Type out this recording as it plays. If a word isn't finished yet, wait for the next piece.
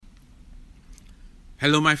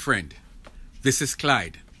Hello, my friend. This is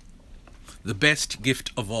Clyde, the best gift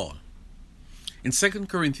of all. In 2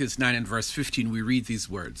 Corinthians 9 and verse 15, we read these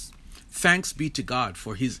words: Thanks be to God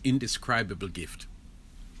for his indescribable gift.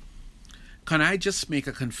 Can I just make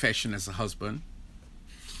a confession as a husband?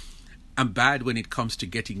 I'm bad when it comes to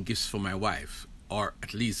getting gifts for my wife, or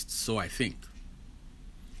at least so I think.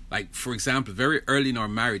 Like, for example, very early in our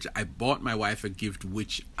marriage, I bought my wife a gift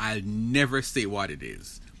which I'll never say what it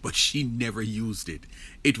is, but she never used it.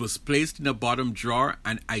 It was placed in a bottom drawer,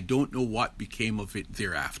 and I don't know what became of it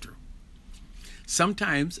thereafter.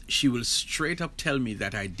 Sometimes she will straight up tell me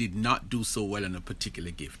that I did not do so well on a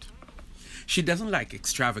particular gift. She doesn't like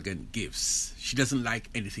extravagant gifts. She doesn't like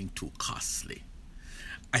anything too costly.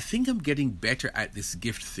 I think I'm getting better at this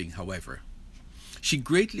gift thing, however. She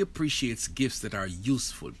greatly appreciates gifts that are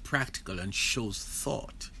useful, practical, and shows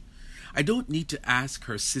thought. I don't need to ask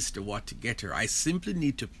her sister what to get her. I simply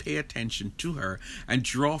need to pay attention to her and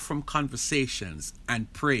draw from conversations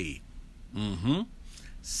and pray.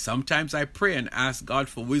 Sometimes I pray and ask God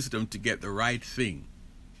for wisdom to get the right thing.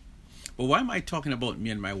 But why am I talking about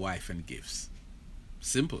me and my wife and gifts?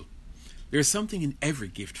 Simple. There's something in every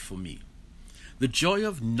gift for me. The joy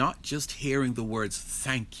of not just hearing the words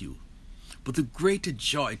thank you, but the greater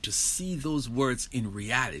joy to see those words in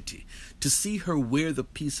reality, to see her wear the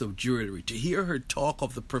piece of jewelry, to hear her talk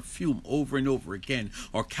of the perfume over and over again,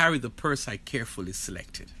 or carry the purse I carefully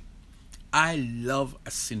selected. I love a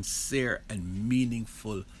sincere and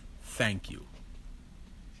meaningful thank you.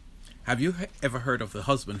 Have you ever heard of the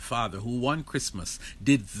husband-father who one Christmas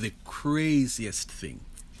did the craziest thing?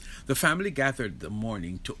 The family gathered the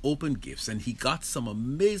morning to open gifts, and he got some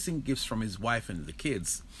amazing gifts from his wife and the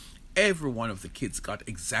kids. Every one of the kids got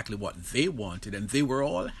exactly what they wanted, and they were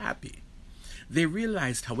all happy. They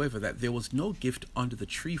realized, however, that there was no gift under the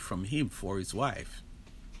tree from him for his wife.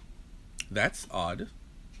 That's odd,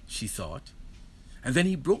 she thought. And then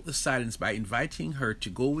he broke the silence by inviting her to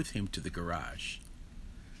go with him to the garage.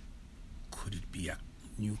 Could it be a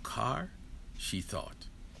new car? She thought.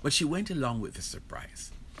 But she went along with the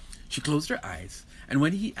surprise. She closed her eyes, and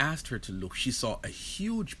when he asked her to look, she saw a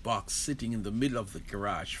huge box sitting in the middle of the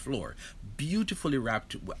garage floor, beautifully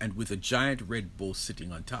wrapped and with a giant red bow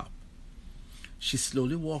sitting on top. She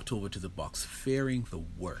slowly walked over to the box, fearing the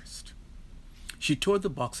worst. She tore the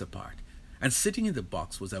box apart, and sitting in the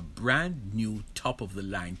box was a brand new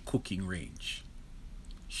top-of-the-line cooking range.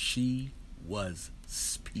 She was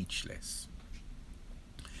speechless.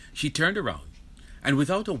 She turned around, and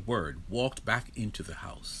without a word walked back into the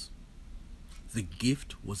house. The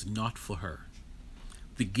gift was not for her.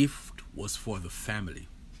 The gift was for the family.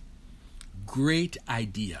 Great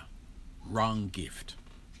idea, wrong gift.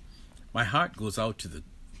 My heart goes out to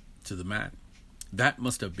the man. That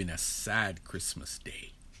must have been a sad Christmas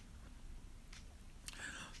day.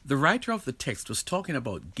 The writer of the text was talking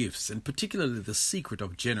about gifts, and particularly the secret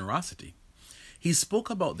of generosity. He spoke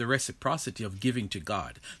about the reciprocity of giving to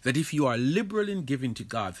God, that if you are liberal in giving to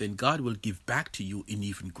God, then God will give back to you in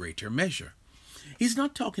even greater measure. He's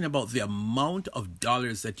not talking about the amount of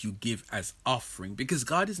dollars that you give as offering, because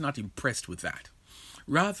God is not impressed with that.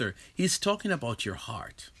 Rather, he's talking about your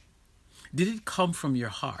heart. Did it come from your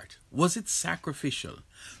heart? Was it sacrificial?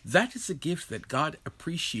 That is a gift that God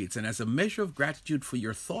appreciates, and as a measure of gratitude for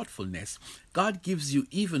your thoughtfulness, God gives you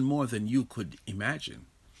even more than you could imagine.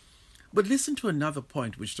 But listen to another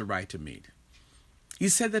point which the writer made. He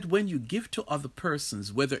said that when you give to other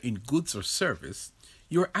persons, whether in goods or service,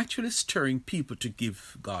 you're actually stirring people to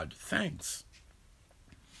give God thanks.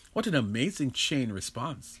 What an amazing chain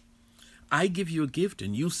response. I give you a gift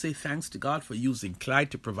and you say thanks to God for using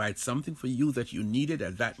Clyde to provide something for you that you needed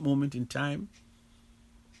at that moment in time.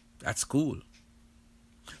 That's cool.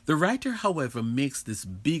 The writer, however, makes this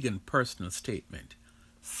big and personal statement.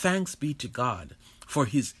 Thanks be to God for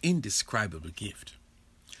his indescribable gift.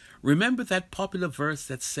 Remember that popular verse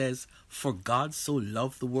that says, "For God so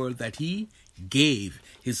loved the world that he gave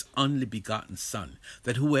his only begotten Son,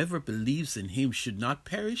 that whoever believes in him should not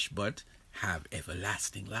perish but have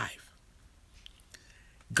everlasting life."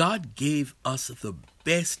 God gave us the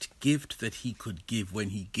best gift that he could give when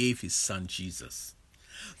he gave his Son Jesus.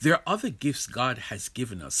 There are other gifts God has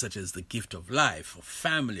given us, such as the gift of life, of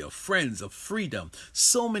family, of friends, of freedom,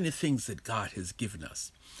 so many things that God has given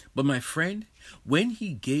us. But my friend, when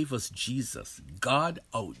he gave us Jesus, God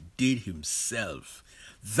outdid himself.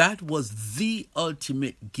 That was the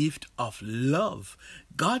ultimate gift of love.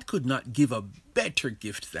 God could not give a better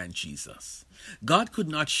gift than Jesus. God could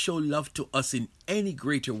not show love to us in any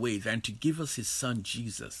greater way than to give us his Son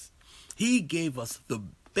Jesus. He gave us the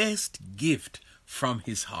best gift from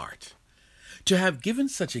his heart. To have given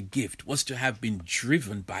such a gift was to have been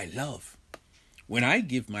driven by love. When I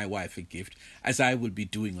give my wife a gift, as I will be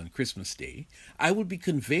doing on Christmas Day, I will be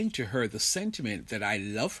conveying to her the sentiment that I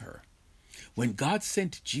love her. When God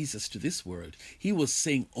sent Jesus to this world, he was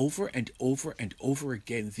saying over and over and over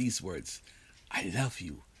again these words, I love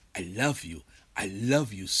you, I love you, I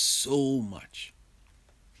love you so much.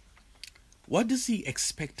 What does he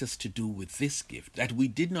expect us to do with this gift that we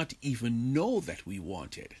did not even know that we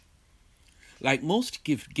wanted? Like most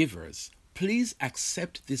gift givers, please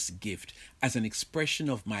accept this gift as an expression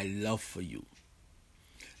of my love for you.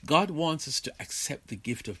 God wants us to accept the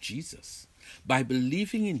gift of Jesus by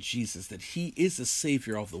believing in Jesus that he is the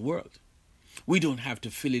Savior of the world. We don't have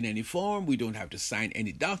to fill in any form. We don't have to sign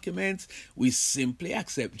any documents. We simply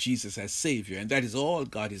accept Jesus as Savior, and that is all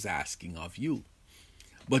God is asking of you.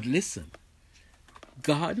 But listen,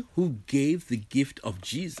 God, who gave the gift of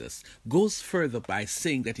Jesus, goes further by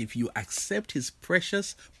saying that if you accept his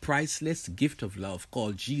precious, priceless gift of love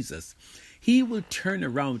called Jesus, he will turn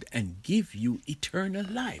around and give you eternal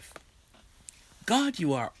life. God,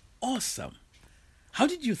 you are awesome. How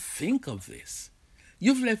did you think of this?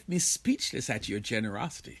 You've left me speechless at your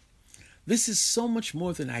generosity. This is so much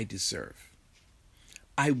more than I deserve.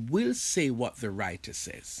 I will say what the writer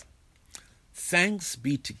says. Thanks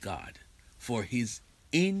be to God for his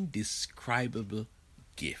indescribable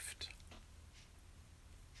gift.